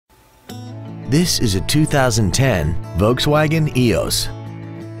This is a 2010 Volkswagen Eos.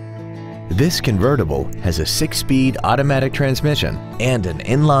 This convertible has a 6-speed automatic transmission and an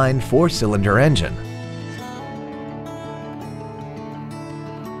inline 4-cylinder engine.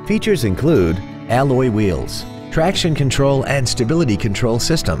 Features include alloy wheels, traction control and stability control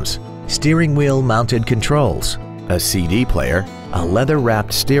systems, steering wheel mounted controls, a CD player, a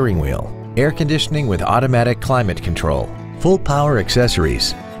leather-wrapped steering wheel, air conditioning with automatic climate control, full power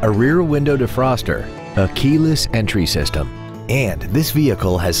accessories, a rear window defroster, a keyless entry system, and this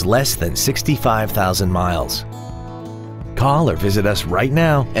vehicle has less than 65,000 miles. Call or visit us right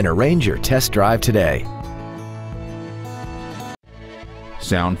now and arrange your test drive today.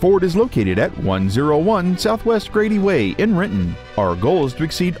 Sound Ford is located at 101 Southwest Grady Way in Renton. Our goal is to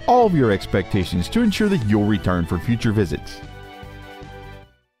exceed all of your expectations to ensure that you'll return for future visits.